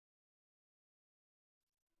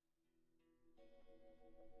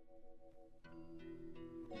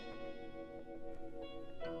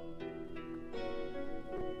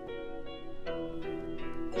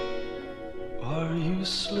Are you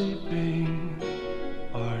sleeping?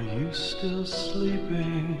 Are you still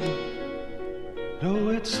sleeping? No,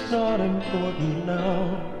 it's not important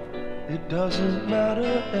now. It doesn't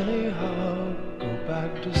matter anyhow. Go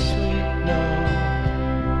back to sleep now.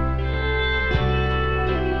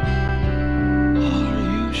 Are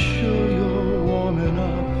you sure you're warm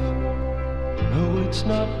enough? No, it's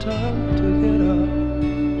not time to get up.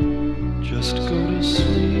 Just go to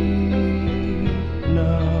sleep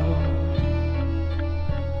now.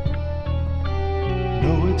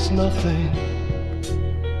 No, it's nothing.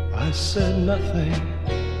 I said nothing.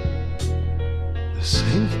 The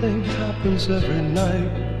same thing happens every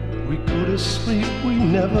night. We go to sleep, we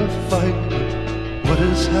never fight. But what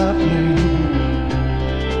is happening?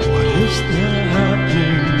 What is there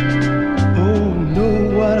happening? Oh no,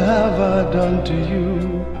 what have I done to you?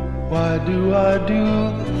 Why do I do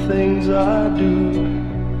the things I do?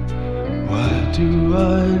 Why do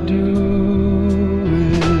I do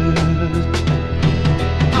it?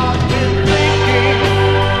 I've been thinking,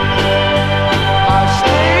 I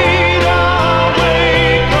stayed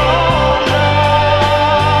awake all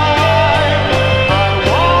night. I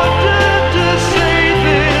wanted to say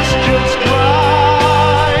this just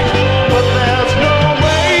right, but there's no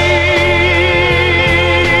way.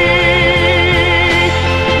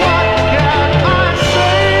 What can I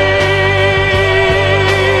say?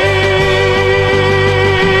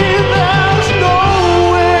 There's no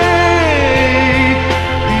way,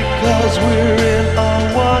 because we're in a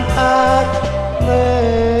one-act play.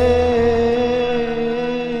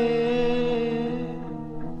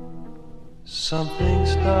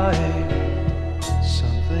 Something's dying,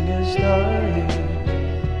 something is dying.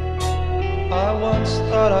 I once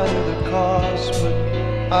thought I knew the cause, but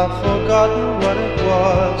I've forgotten what it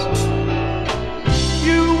was.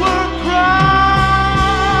 You were crying,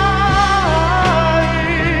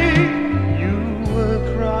 you were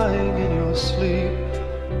crying in your sleep.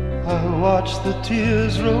 I watched the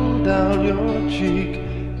tears roll down your cheek.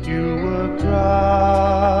 You were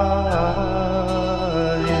crying.